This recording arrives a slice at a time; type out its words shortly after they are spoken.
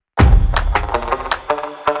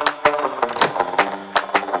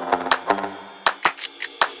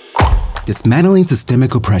dismantling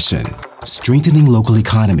systemic oppression, strengthening local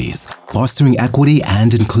economies, fostering equity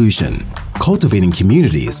and inclusion, cultivating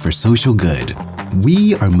communities for social good.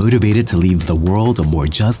 We are motivated to leave the world a more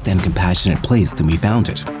just and compassionate place than we found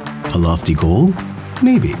it. A lofty goal?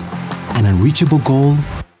 Maybe. An unreachable goal?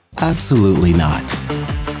 Absolutely not.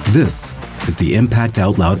 This is the Impact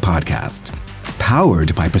Out Loud podcast,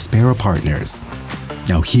 powered by Prospera Partners.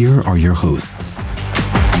 Now here are your hosts.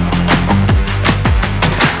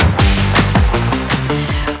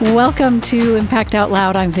 Welcome to Impact Out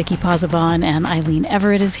Loud. I'm Vicky Posabon, and Eileen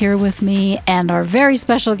Everett is here with me, and our very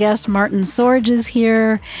special guest, Martin Sorge, is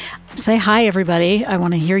here. Say hi, everybody. I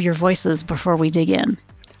want to hear your voices before we dig in.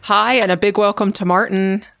 Hi, and a big welcome to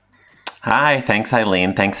Martin. Hi, thanks,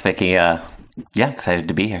 Eileen. Thanks, Vicky. Excited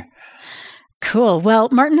to be here. Cool. Well,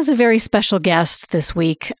 Martin is a very special guest this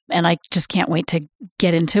week, and I just can't wait to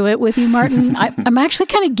get into it with you, Martin. I'm actually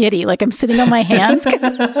kind of giddy, like I'm sitting on my hands because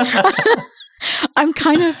I'm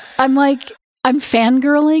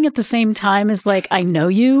fangirling at the same time as like I know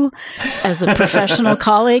you as a professional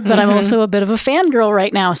colleague, but I'm also a bit of a fangirl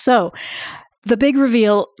right now. So the big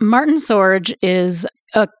reveal, Martin Sorge is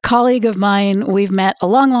a colleague of mine. We've met a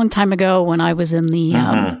long, long time ago when I was in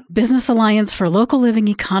the Business Alliance for Local Living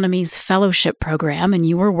Economies Fellowship Program, and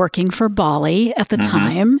you were working for Bali at the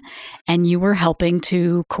time, and you were helping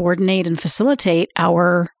to coordinate and facilitate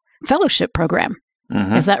our fellowship program.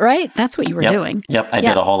 Is that right? That's what you were doing. Yep. I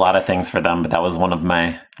did a whole lot of things for them, but that was one of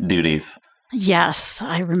my duties. Yes,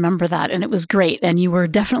 I remember that. And it was great. And you were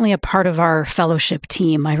definitely a part of our fellowship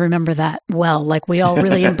team. I remember that well. Like we all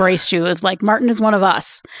really embraced you. It's like Martin is one of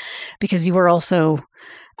us because you were also,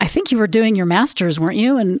 I think you were doing your master's, weren't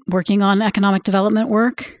you? And working on economic development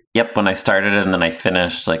work? Yep. When I started and then I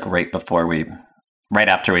finished like right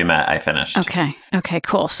after we met, I finished. Okay,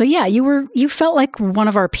 cool. So yeah, you felt like one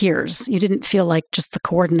of our peers. You didn't feel like just the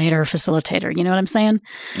coordinator or facilitator. You know what I'm saying?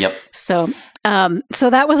 Yep. So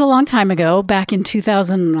that was a long time ago, back in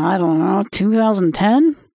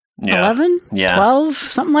 2010, 11, 12,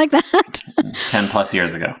 something like that. 10 plus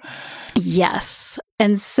years ago. Yes.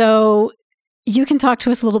 And so you can talk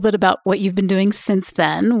to us a little bit about what you've been doing since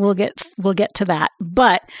then. We'll get to that.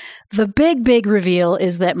 But the big reveal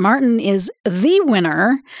is that Martin is the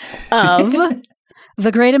winner of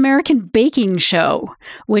the Great American Baking Show,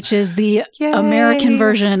 which is the American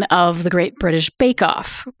version of the Great British Bake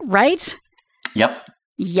Off, right? Yep.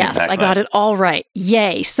 Yes, exactly. I got it all right.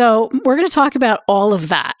 Yay. So we're going to talk about all of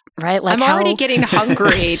that, right? Like I'm already getting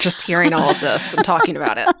hungry just hearing all of this and talking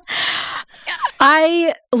about it.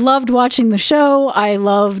 I loved watching the show. I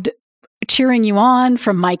loved cheering you on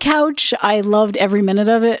from my couch. I loved every minute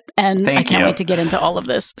of it. And I can't wait to get into all of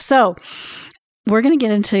this. So we're going to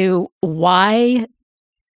get into why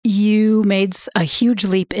you made a huge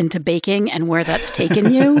leap into baking and where that's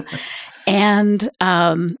taken you and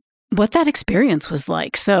what that experience was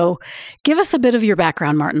like. So give us a bit of your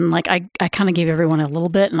background, Martin. Like I kind of gave everyone a little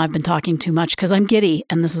bit and I've been talking too much because I'm giddy.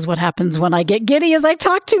 And this is what happens when I get giddy is I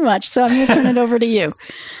talk too much. So I'm going to turn it over to you.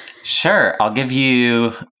 Sure. I'll give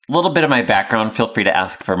you a little bit of my background. Feel free to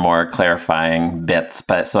ask for more clarifying bits.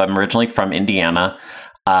 So I'm originally from Indiana.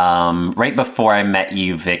 Right before I met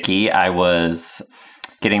you, Vicky, I was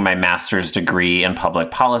getting my master's degree in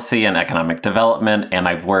public policy and economic development. And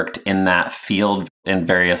I've worked in that field in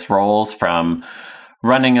various roles, from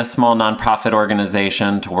running a small nonprofit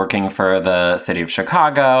organization to working for the city of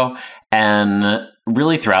Chicago. And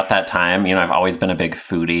really throughout that time, I've always been a big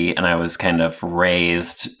foodie, and I was kind of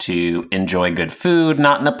raised to enjoy good food,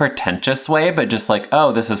 not in a pretentious way, but just like,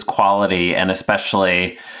 oh, this is quality. And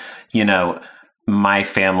especially, my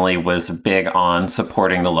family was big on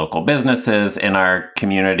supporting the local businesses in our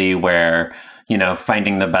community where,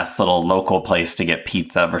 finding the best little local place to get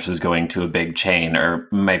pizza versus going to a big chain. Or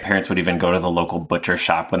my parents would even go to the local butcher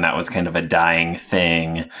shop when that was kind of a dying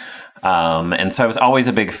thing. And so I was always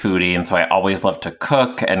a big foodie. And so I always loved to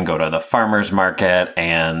cook and go to the farmer's market.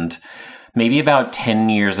 And maybe about 10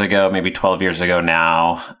 years ago, maybe 12 years ago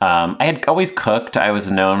now, I had always cooked. I was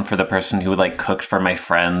known for the person who cooked for my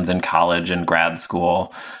friends in college and grad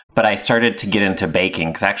school. But I started to get into baking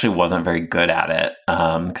because I actually wasn't very good at it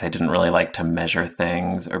because I didn't really like to measure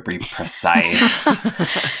things or be precise.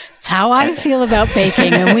 It's how I feel about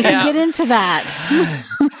baking, and we can get into that.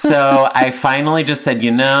 So I finally just said,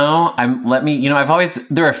 there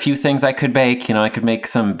are a few things I could bake. I could make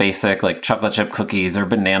some basic chocolate chip cookies or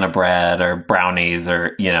banana bread or brownies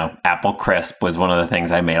or, apple crisp was one of the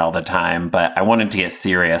things I made all the time. But I wanted to get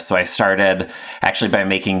serious. So I started actually by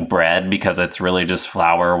making bread because it's really just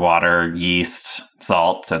flour, water, yeast,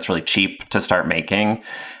 salt. So it's really cheap to start making.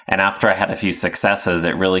 And after I had a few successes,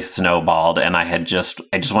 it really snowballed. And I just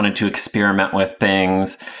wanted to experiment with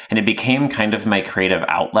things. And it became kind of my creative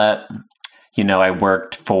outlet. You know, I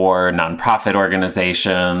worked for nonprofit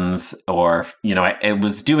organizations I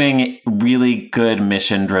was doing really good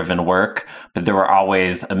mission-driven work, but there were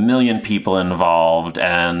always a million people involved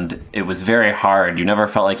and it was very hard. You never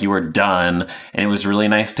felt like you were done. And it was really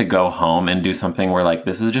nice to go home and do something where like,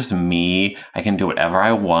 this is just me. I can do whatever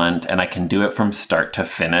I want and I can do it from start to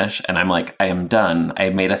finish. And I'm like, I am done. I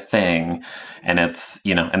made a thing. And it's,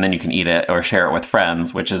 and then you can eat it or share it with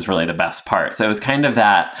friends, which is really the best part. So it was kind of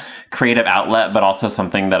that creative outlet, but also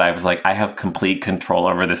something that I was like, I have complete control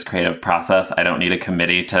over this creative process. I don't need a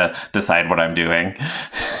committee to decide what I'm doing.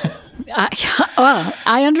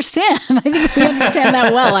 I understand. I think we understand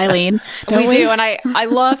that well, Eileen. We do. And I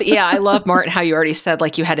love, Martin, how you already said,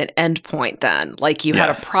 like, you had an end point then. Like, you had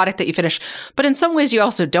a product that you finished. But in some ways, you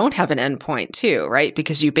also don't have an end point, too, right?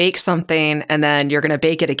 Because you bake something and then you're going to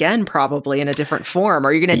bake it again, probably in a different form.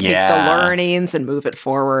 Or you're going to take the learnings and move it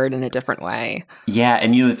forward in a different way. Yeah.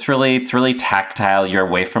 And it's really tactile. You're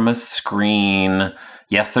away from a screen.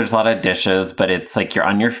 Yes, there's a lot of dishes, but it's like you're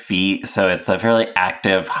on your feet. So it's a fairly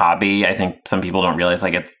active hobby. I think some people don't realize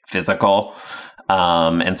like it's physical.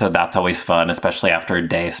 And so that's always fun, especially after a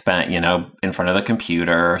day spent, in front of the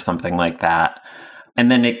computer or something like that. And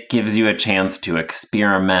then it gives you a chance to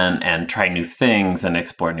experiment and try new things and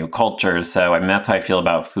explore new cultures. So, that's how I feel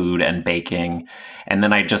about food and baking. And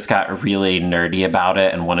then I just got really nerdy about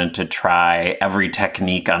it and wanted to try every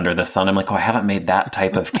technique under the sun. I'm like, I haven't made that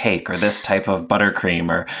type of cake or this type of buttercream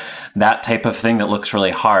or that type of thing that looks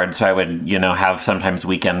really hard. So I would, have sometimes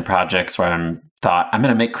weekend projects where I'm going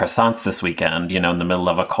to make croissants this weekend, in the middle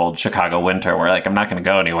of a cold Chicago winter where like, I'm not going to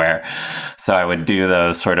go anywhere. So I would do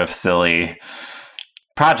those sort of silly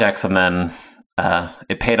projects and then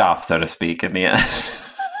it paid off, so to speak, in the end.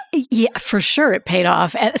 Yeah, for sure it paid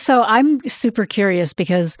off. And so I'm super curious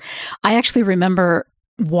because I actually remember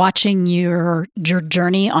watching your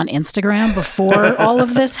journey on Instagram before all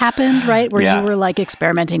of this happened, right? Where you were like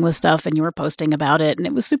experimenting with stuff and you were posting about it and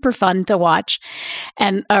it was super fun to watch.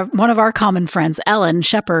 And one of our common friends, Ellen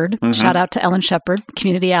Shepard, shout out to Ellen Shepard,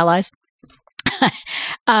 Community Allies.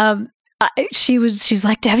 She's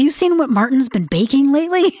like, have you seen what Martin's been baking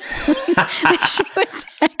lately? She would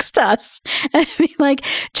text us and be like,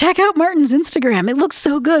 check out Martin's Instagram. It looks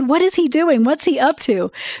so good. What is he doing? What's he up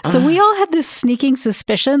to? So we all had this sneaking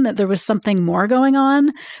suspicion that there was something more going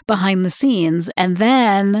on behind the scenes. And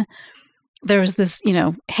then there was this,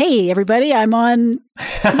 hey, everybody, I'm on,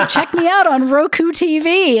 check me out on Roku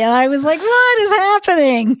TV. And I was like, what is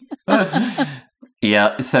happening?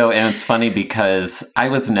 Yeah. So, and it's funny because I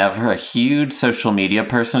was never a huge social media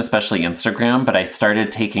person, especially Instagram, but I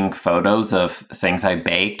started taking photos of things I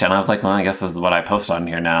baked and I was like, well, I guess this is what I post on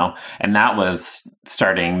here now. And that was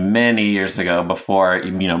starting many years ago before,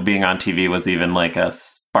 being on TV was even like a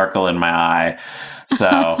sparkle in my eye.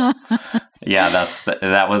 So yeah,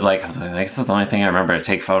 that was like, I was like, this is the only thing I remember to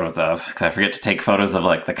take photos of because I forget to take photos of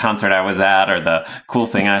like the concert I was at or the cool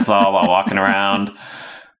thing I saw while walking around.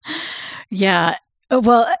 Yeah.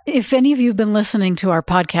 Well, if any of you have been listening to our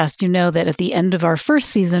podcast, you know that at the end of our first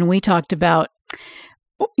season, we talked about,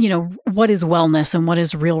 what is wellness and what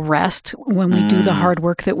is real rest when we do the hard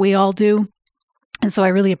work that we all do. And so I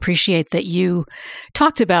really appreciate that you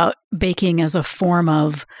talked about baking as a form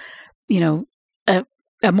of,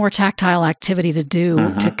 a more tactile activity to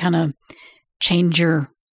do to kind of change your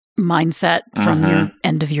mindset from your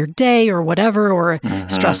end of your day or whatever, or a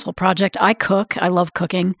stressful project. I cook. I love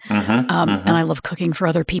cooking. And I love cooking for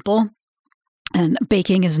other people. And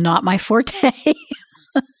baking is not my forte.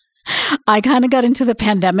 I kind of got into the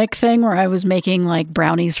pandemic thing where I was making like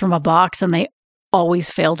brownies from a box and they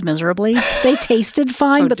always failed miserably. They tasted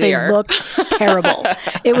fine, but they looked terrible.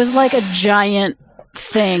 It was like a giant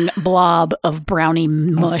blob of brownie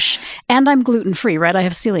mush. And I'm gluten-free, right? I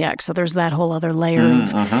have celiac. So there's that whole other layer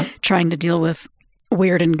of trying to deal with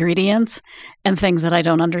weird ingredients and things that I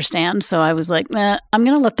don't understand. So I was like, I'm going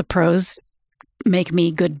to let the pros make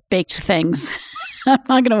me good baked things. I'm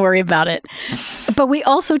not going to worry about it. But we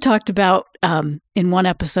also talked about, in one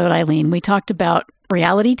episode, Eileen, we talked about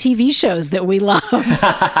reality TV shows that we love.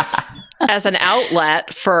 As an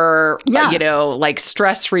outlet for, like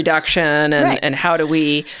stress reduction and how do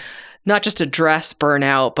we not just address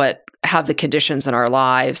burnout, but have the conditions in our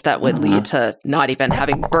lives that would lead to not even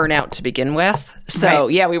having burnout to begin with. So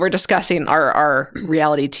yeah, we were discussing our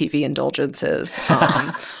reality TV indulgences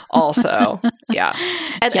also. Yeah.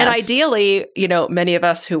 And ideally, many of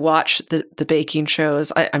us who watch the baking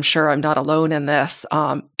shows, I'm sure I'm not alone in this,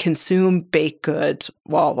 consume baked goods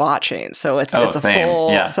while watching. So it's a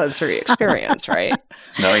full sensory experience, right?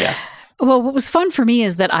 No, yeah. Well, what was fun for me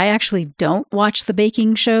is that I actually don't watch the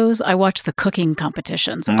baking shows. I watch the cooking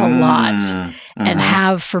competitions a lot and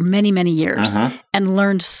have for many, many years and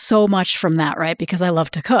learned so much from that, right? Because I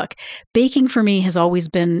love to cook. Baking for me has always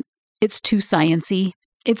been, it's too sciencey.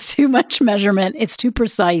 It's too much measurement. It's too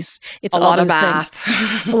precise. It's a all lot of those math.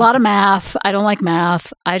 things. A lot of math. I don't like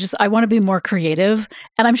math. I want to be more creative.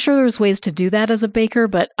 And I'm sure there's ways to do that as a baker,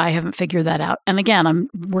 but I haven't figured that out. And again, I'm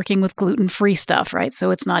working with gluten-free stuff, right?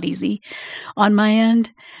 So it's not easy on my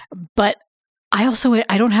end. But I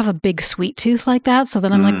don't have a big sweet tooth like that. So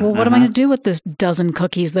then I'm like, well, what am I going to do with this dozen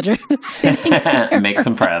cookies that are sitting there? Make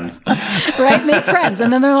some friends. Right? Make friends.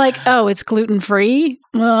 And then they're like, oh, it's gluten-free?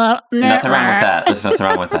 Nothing wrong with that. There's nothing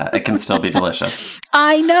wrong with that. It can still be delicious.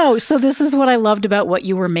 I know. So this is what I loved about what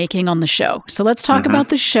you were making on the show. So let's talk about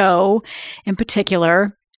the show in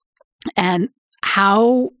particular and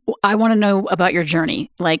how I want to know about your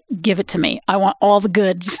journey. Like, give it to me. I want all the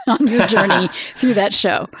goods on your journey through that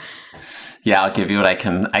show. Yeah, I'll give you what I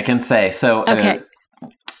can say. So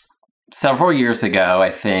several years ago, I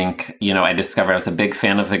think, I discovered I was a big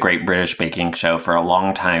fan of the Great British Baking Show for a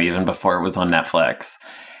long time, even before it was on Netflix.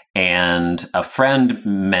 And a friend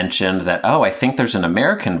mentioned that, I think there's an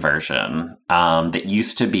American version that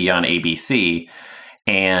used to be on ABC.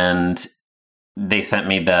 And they sent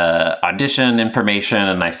me the audition information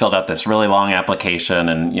and I filled out this really long application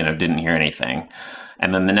and, didn't hear anything.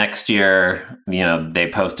 And then the next year, they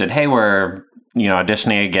posted, hey, we're,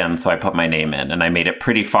 auditioning again. So I put my name in and I made it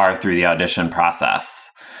pretty far through the audition process.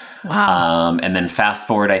 Wow. And then fast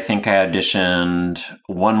forward, I think I auditioned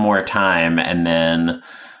one more time and then,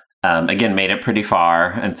 again, made it pretty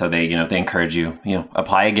far. And so they encourage you,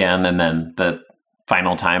 apply again. And then the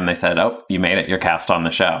final time they said, oh, you made it. You're cast on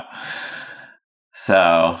the show.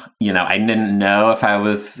 So, I didn't know if I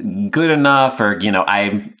was good enough or,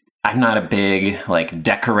 I'm not a big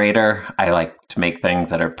decorator. I like to make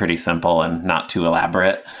things that are pretty simple and not too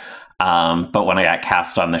elaborate. But when I got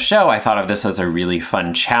cast on the show, I thought of this as a really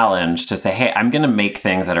fun challenge to say, hey, I'm going to make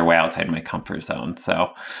things that are way outside my comfort zone.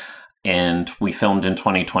 And we filmed in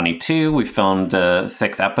 2022. We filmed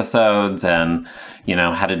 6 episodes and,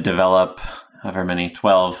 had to develop however many,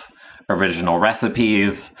 12 original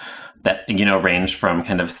recipes that, ranged from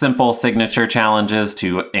kind of simple signature challenges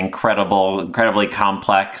to incredibly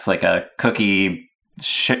complex, like a cookie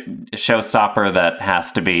showstopper that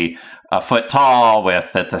has to be a foot tall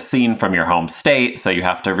it's a scene from your home state. So you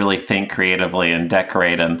have to really think creatively and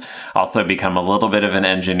decorate and also become a little bit of an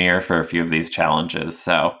engineer for a few of these challenges.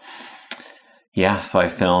 So yeah, so we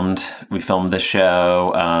filmed the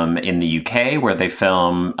show in the UK where they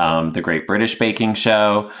film the Great British Baking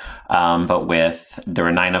Show. But there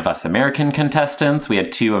were 9 of us American contestants. We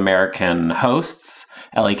had 2 American hosts,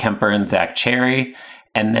 Ellie Kemper and Zach Cherry.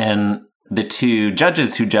 And then the 2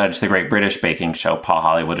 judges who judged the Great British Baking Show, Paul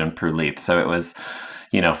Hollywood and Prue Leith. So it was,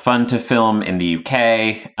 fun to film in the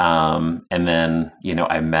UK. And then,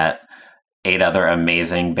 I met 8 other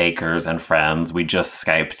amazing bakers and friends. We just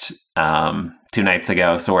Skyped 2 nights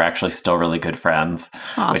ago, so we're actually still really good friends,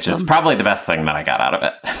 Awesome. Which is probably the best thing that I got out of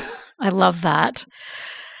it. I love that.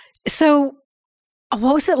 So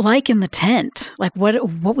what was it like in the tent? Like,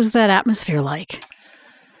 what was that atmosphere like?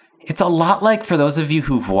 It's a lot like, for those of you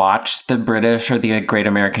who've watched the British or the Great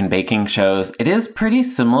American Baking shows, it is pretty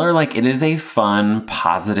similar. Like, it is a fun,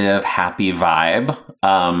 positive, happy vibe.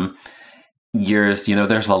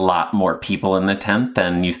 There's a lot more people in the tent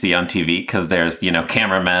than you see on TV because there's,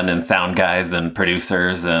 cameramen and sound guys and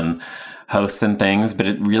producers and hosts and things, but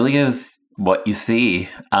it really is what you see.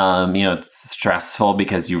 It's stressful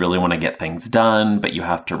because you really want to get things done, but you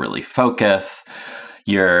have to really focus.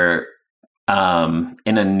 You're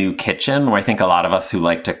in a new kitchen where I think a lot of us who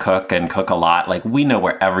like to cook and cook a lot, like, we know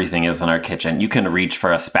where everything is in our kitchen. You can reach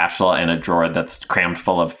for a spatula in a drawer that's crammed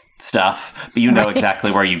full of stuff, but you know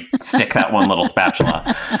exactly where you stick that one little spatula.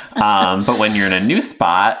 But when you're in a new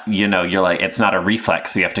spot, you're like, it's not a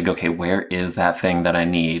reflex. So you have to go, okay, where is that thing that I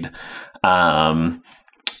need?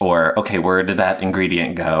 Or, okay, where did that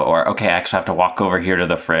ingredient go? Or, okay, I actually have to walk over here to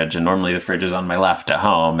the fridge. And normally the fridge is on my left at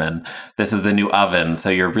home. And this is a new oven. So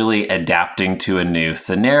you're really adapting to a new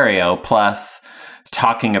scenario. Plus,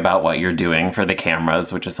 talking about what you're doing for the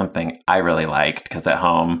cameras, which is something I really liked, because at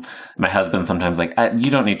home, my husband's sometimes like, you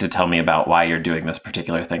don't need to tell me about why you're doing this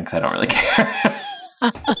particular thing, because I don't really care.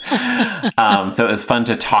 So it was fun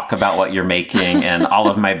to talk about what you're making, and all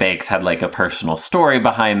of my bakes had like a personal story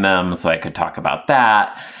behind them, so I could talk about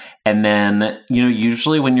that. And then,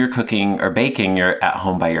 usually when you're cooking or baking, you're at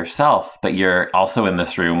home by yourself, but you're also in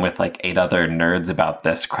this room with like 8 other nerds about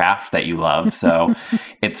this craft that you love. So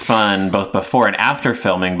it's fun both before and after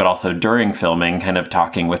filming, but also during filming, kind of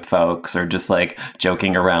talking with folks or just like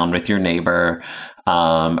joking around with your neighbor,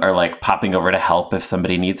 or like popping over to help if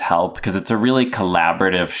somebody needs help, because it's a really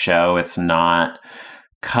collaborative show. It's not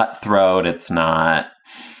cutthroat. It's not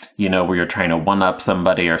where you're trying to one-up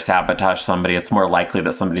somebody or sabotage somebody. It's more likely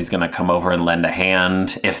that somebody's going to come over and lend a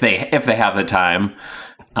hand if they have the time,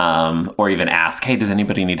 or even ask, hey, does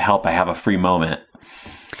anybody need help? I have a free moment.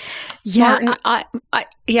 Yeah, Martin,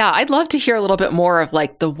 I'd love to hear a little bit more of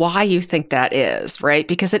like the why you think that is, right?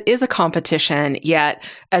 Because it is a competition, yet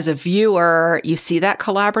as a viewer, you see that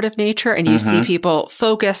collaborative nature and you see people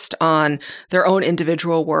focused on their own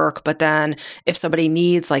individual work. But then if somebody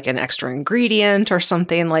needs like an extra ingredient or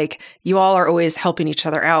something, like you all are always helping each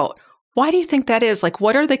other out. Why do you think that is? Like,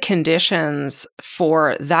 what are the conditions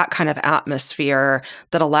for that kind of atmosphere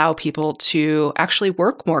that allow people to actually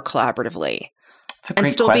work more collaboratively? And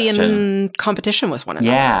still question. Be in competition with one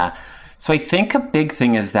another. Yeah. So I think a big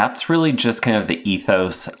thing is that's really just kind of the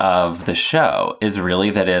ethos of the show, is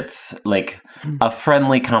really that it's like a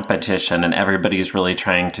friendly competition and everybody's really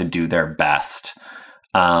trying to do their best.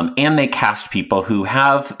 And they cast people who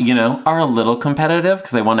have, are a little competitive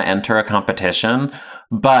because they want to enter a competition,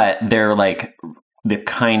 but they're like the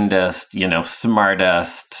kindest,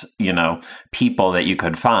 smartest, people that you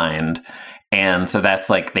could find. And so that's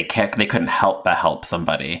like they couldn't help but help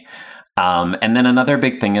somebody. And then another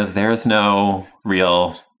big thing is there's no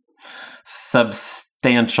real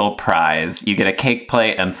substantial prize. You get a cake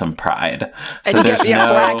plate and some pride. So and there's no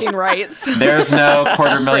bragging rights. There's no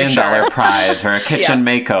 $250,000 prize or a kitchen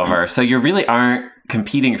makeover. So you really aren't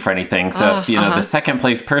competing for anything. So if the second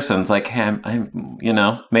place person's like, hey, I'm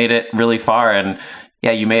made it really far, and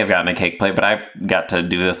yeah, you may have gotten a cake plate, but I got to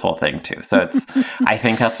do this whole thing too. So it's, I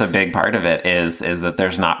think that's a big part of it is that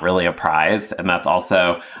there's not really a prize. And that's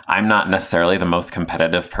also, I'm not necessarily the most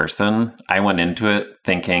competitive person. I went into it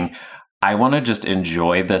thinking, I want to just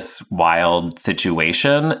enjoy this wild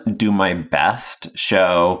situation, do my best,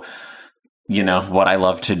 show, what I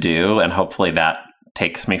love to do. And hopefully that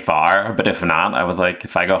takes me far. But if not, I was like,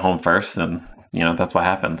 if I go home first, then, that's what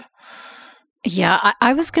happens. Yeah,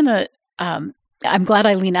 I was going to, I'm glad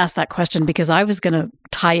Eileen asked that question, because I was going to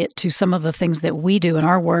tie it to some of the things that we do in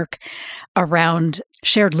our work around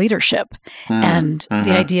shared leadership and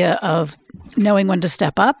the idea of knowing when to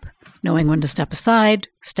step up, knowing when to step aside,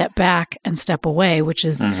 step back, and step away, which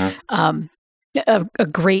is a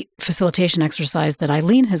great facilitation exercise that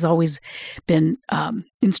Eileen has always been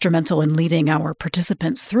instrumental in leading our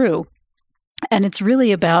participants through. And it's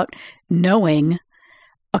really about knowing,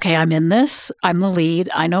 okay, I'm in this, I'm the lead,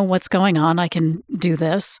 I know what's going on, I can do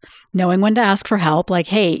this. Knowing when to ask for help, like,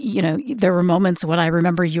 hey, there were moments when I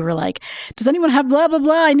remember you were like, does anyone have blah, blah,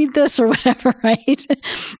 blah, I need this or whatever, right?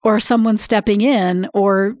 Or someone stepping in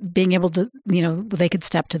or being able to, they could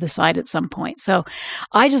step to the side at some point. So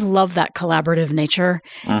I just love that collaborative nature.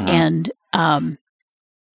 And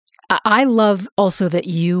I love also that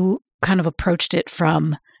you kind of approached it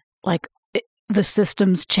from like, the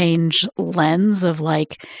systems change lens of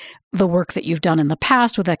like the work that you've done in the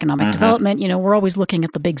past with economic development. We're always looking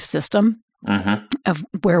at the big system of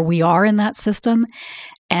where we are in that system.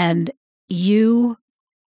 And you,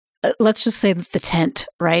 let's just say that the tent,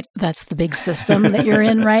 right? That's the big system that you're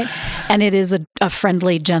in, right? And it is a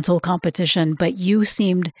friendly, gentle competition, but you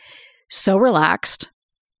seemed so relaxed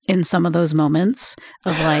in some of those moments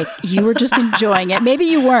of like, you were just enjoying it. Maybe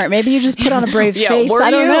you weren't. Maybe you just put on a brave face. I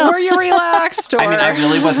don't know. Were you relaxed? Or... I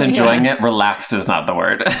really was enjoying it. Relaxed is not the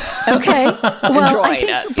word. Okay. Well,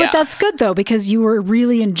 but that's good though, because you were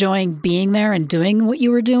really enjoying being there and doing what you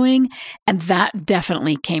were doing. And that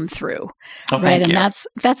definitely came through. Oh, right. Thank and you.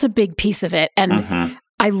 that's a big piece of it. And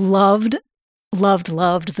I loved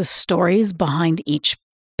the stories behind each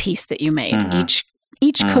piece that you made,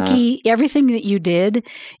 each cookie, everything that you did,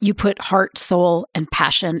 you put heart, soul, and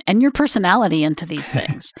passion and your personality into these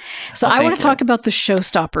things. So I want to talk about the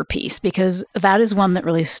showstopper piece, because that is one that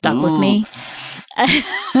really stuck with me.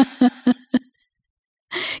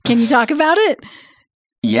 Can you talk about it?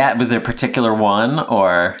 Yeah. Was there a particular one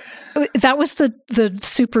or? That was the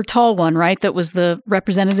super tall one, right? That was the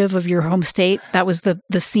representative of your home state. That was the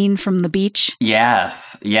scene from the beach.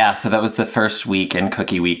 Yes. Yeah. So that was the first week in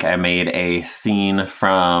Cookie Week. I made a scene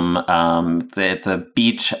from it's a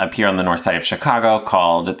beach up here on the north side of Chicago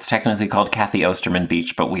it's technically called Kathy Osterman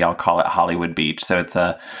Beach, but we all call it Hollywood Beach. So it's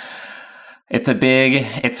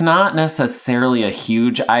not necessarily a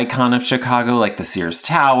huge icon of Chicago like the Sears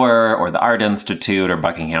Tower or the Art Institute or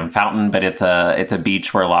Buckingham Fountain, but it's a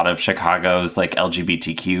beach where a lot of Chicago's like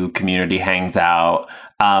LGBTQ community hangs out.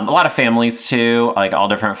 A lot of families too, like all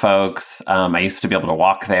different folks. I used to be able to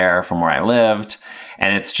walk there from where I lived.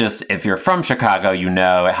 And it's just, if you're from Chicago,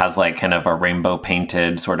 it has like kind of a rainbow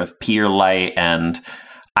painted sort of pier light. And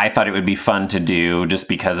I thought it would be fun to do just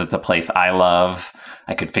because it's a place I love.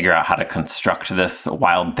 I could figure out how to construct this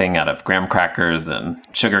wild thing out of graham crackers and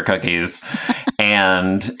sugar cookies.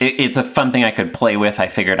 And it's a fun thing I could play with. I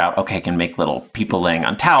figured out, okay, I can make little people laying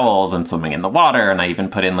on towels and swimming in the water. And I even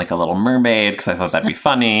put in like a little mermaid because I thought that'd be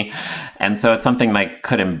funny. And so it's something I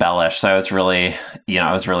could embellish. So I was really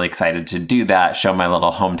excited to do that, show my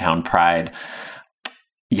little hometown pride.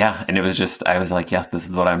 Yeah. And it was just, I was like, yeah, this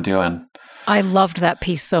is what I'm doing. I loved that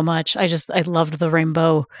piece so much. I loved the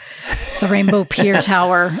rainbow pier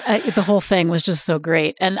tower. The whole thing was just so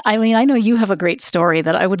great. And Eileen, I know you have a great story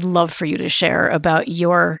that I would love for you to share about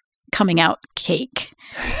your coming out cake.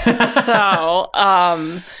 So,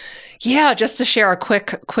 just to share a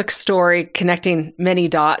quick story connecting many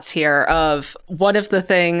dots here of one of the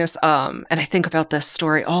things, and I think about this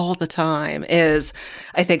story all the time, is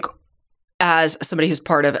I think as somebody who's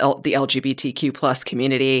part of the LGBTQ plus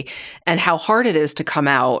community and how hard it is to come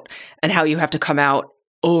out and how you have to come out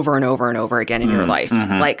over and over and over again in your life.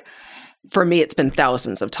 Mm-hmm. Like for me, it's been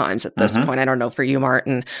thousands of times at this point. I don't know for you,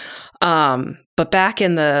 Martin. But back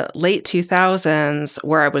in the late 2000s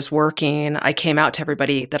where I was working, I came out to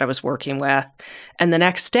everybody that I was working with. And the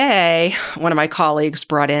next day, one of my colleagues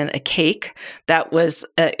brought in a cake that was,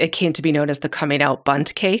 it came to be known as the coming out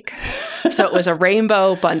bunt cake. So it was a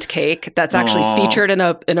rainbow bunt cake that's actually featured in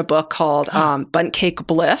a book called Bunt Cake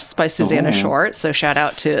Bliss by Susanna Short. So shout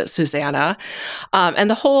out to Susanna. And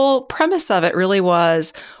the whole premise of it really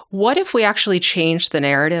was, what if we actually changed the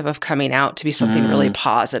narrative of coming out to be something really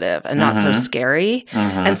positive and not so scary?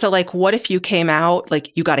 And so like, what if you came out,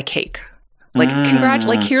 like you got a cake? Like,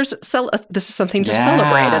 this is something to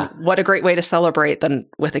celebrate. And what a great way to celebrate than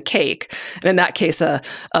with a cake. And in that case, a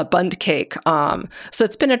bunt cake. So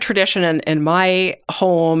it's been a tradition in my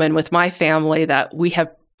home and with my family that we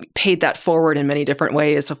have paid that forward in many different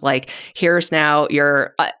ways of like, here's now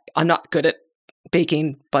I'm not good at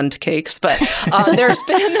baking bunt cakes, but there's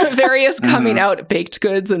been various coming out baked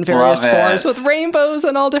goods in various forms with rainbows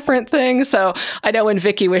and all different things. So I know when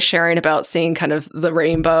Vicky was sharing about seeing kind of the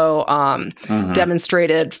rainbow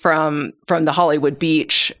demonstrated from the Hollywood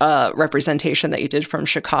Beach representation that you did from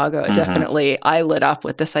Chicago, definitely I lit up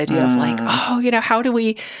with this idea of like, how do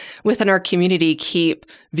we within our community keep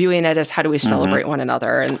viewing it as how do we celebrate one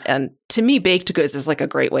another? And to me, baked goods is like a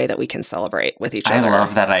great way that we can celebrate with each other. I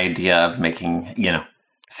love that idea of making,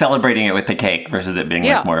 celebrating it with the cake versus it being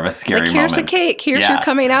like more of a scary moment. Here's a cake. Here's your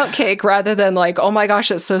coming out cake rather than like, oh my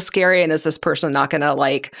gosh, it's so scary. And is this person not going to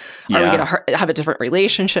like, are we going to have a different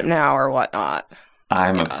relationship now or whatnot?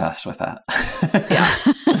 I'm obsessed with that.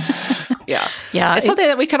 Yeah. It's something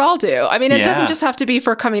that we could all do. I mean, it doesn't just have to be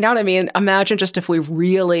for coming out. I mean, imagine just if we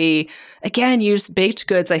really, again, use baked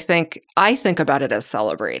goods. I think about it as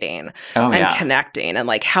celebrating and connecting and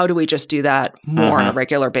like, how do we just do that more on a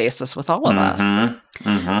regular basis with all of us?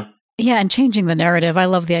 Yeah, and changing the narrative. I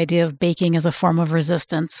love the idea of baking as a form of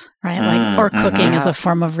resistance, right? Like, or cooking as a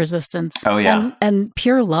form of resistance. Oh, yeah. And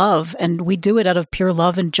pure love. And we do it out of pure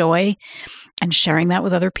love and joy and sharing that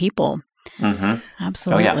with other people.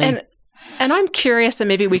 Absolutely. Oh, yeah. And I'm curious, and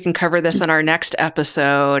maybe we can cover this in our next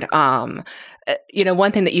episode. One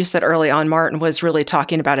thing that you said early on, Martin, was really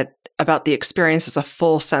talking about the experience as a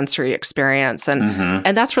full sensory experience. And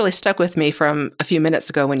that's really stuck with me from a few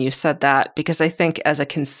minutes ago when you said that, because I think as a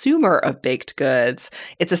consumer of baked goods,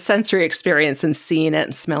 it's a sensory experience in seeing it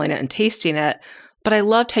and smelling it and tasting it. But I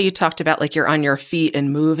loved how you talked about like you're on your feet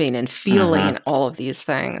and moving and feeling all of these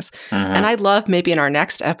things. And I'd love maybe in our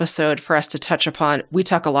next episode for us to touch upon, we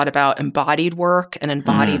talk a lot about embodied work and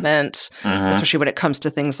embodiment, especially when it comes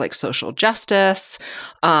to things like social justice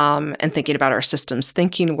and thinking about our systems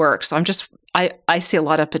thinking work. So I see a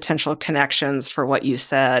lot of potential connections for what you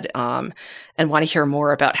said and want to hear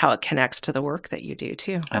more about how it connects to the work that you do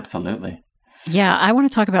too. Absolutely. Yeah, I want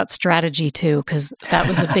to talk about strategy too, because that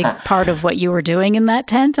was a big part of what you were doing in that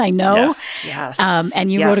tent, I know. Yes.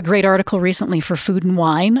 And you wrote a great article recently for Food and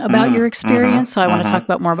Wine about your experience. So I want to talk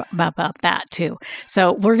more about that too.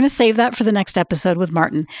 So we're going to save that for the next episode with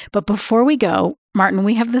Martin. But before we go, Martin,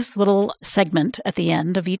 we have this little segment at the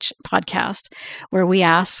end of each podcast where we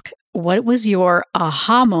ask, what was your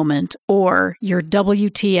aha moment or your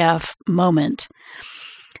WTF moment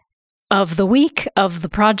of the week, of the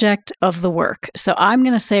project, of the work? So I'm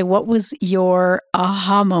going to say, what was your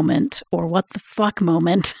aha moment or what the fuck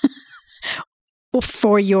moment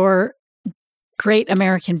for your Great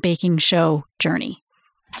American Baking Show journey?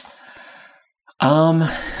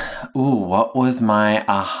 What was my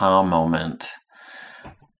aha moment?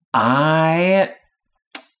 I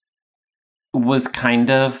was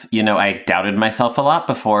kind of, I doubted myself a lot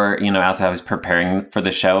before, as I was preparing for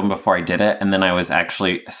the show and before I did it. And then I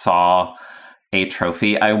saw a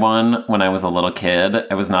trophy I won when I was a little kid.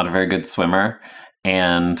 I was not a very good swimmer,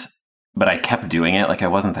 but I kept doing it. Like, I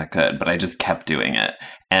wasn't that good, but I just kept doing it.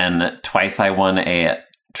 And twice I won a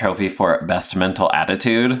trophy for best mental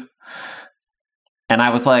attitude. And I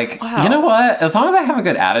was like, wow. You know what? As long as I have a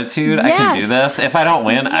good attitude, I can do this. If I don't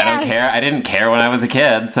win, I don't care. I didn't care when I was a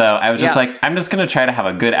kid. So I was just like, I'm just going to try to have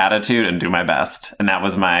a good attitude and do my best. And that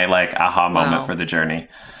was my aha moment for the journey.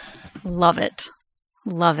 Love it.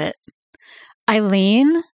 Love it.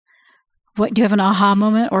 Eileen, what do you have an aha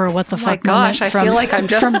moment or what the fuck moment? I feel like I'm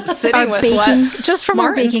just sitting with just from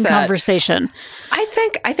Martin our baking said. Conversation. I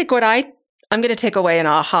think what I'm going to take away an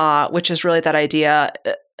aha, which is really that idea.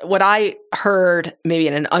 What I heard maybe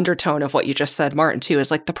in an undertone of what you just said, Martin, too, is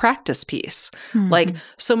like the practice piece. Like,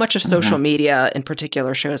 so much of social media in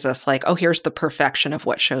particular shows us like, oh, here's the perfection of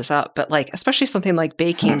what shows up. But like, especially something like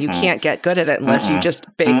baking, you can't get good at it unless you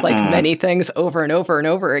just bake like many things over and over and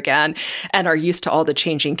over again and are used to all the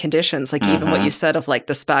changing conditions. Like even what you said of like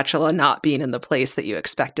the spatula not being in the place that you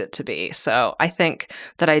expect it to be. So I think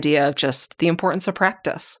that idea of just the importance of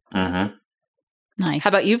practice. Nice. How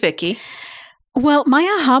about you, Vicky? Well, my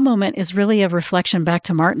aha moment is really a reflection back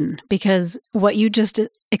to Martin, because what you just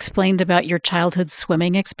explained about your childhood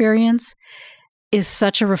swimming experience is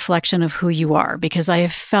such a reflection of who you are, because I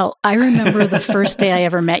remember the first day I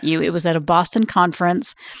ever met you. It was at a Boston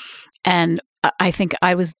conference, and I think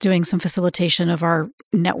I was doing some facilitation of our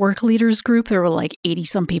network leaders group. There were like 80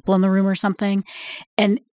 some people in the room or something.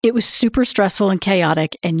 And it was super stressful and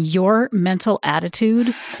chaotic, and your mental attitude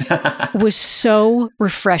was so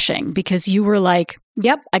refreshing because you were like,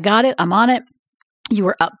 yep, I got it. I'm on it. You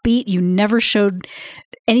were upbeat. You never showed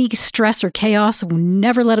any stress or chaos.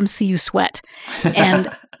 Never let them see you sweat. And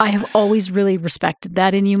I have always really respected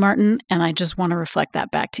that in you, Martin, and I just want to reflect that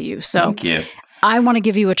back to you. So thank you. I want to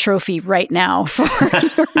give you a trophy right now for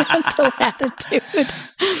your mental attitude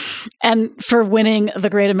and for winning the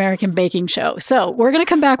Great American Baking Show. So we're going to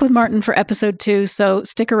come back with Martin for episode 2. So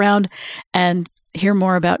stick around and hear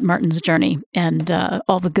more about Martin's journey and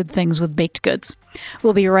all the good things with baked goods.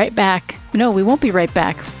 We'll be right back. No, we won't be right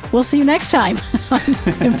back. We'll see you next time on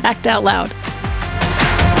Impact Out Loud.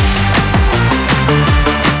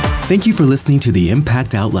 Thank you for listening to the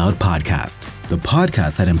Impact Out Loud podcast, the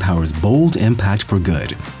podcast that empowers bold impact for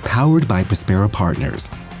good, powered by Prospera Partners.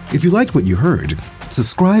 If you liked what you heard,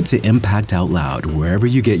 subscribe to Impact Out Loud wherever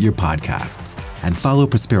you get your podcasts, and follow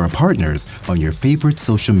Prospera Partners on your favorite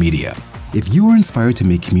social media. If you are inspired to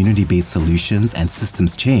make community-based solutions and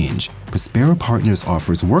systems change, Prospera Partners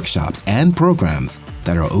offers workshops and programs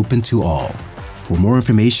that are open to all. For more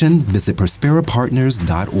information, visit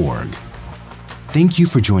prosperapartners.org. Thank you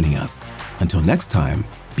for joining us. Until next time,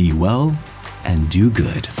 be well and do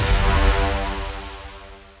good.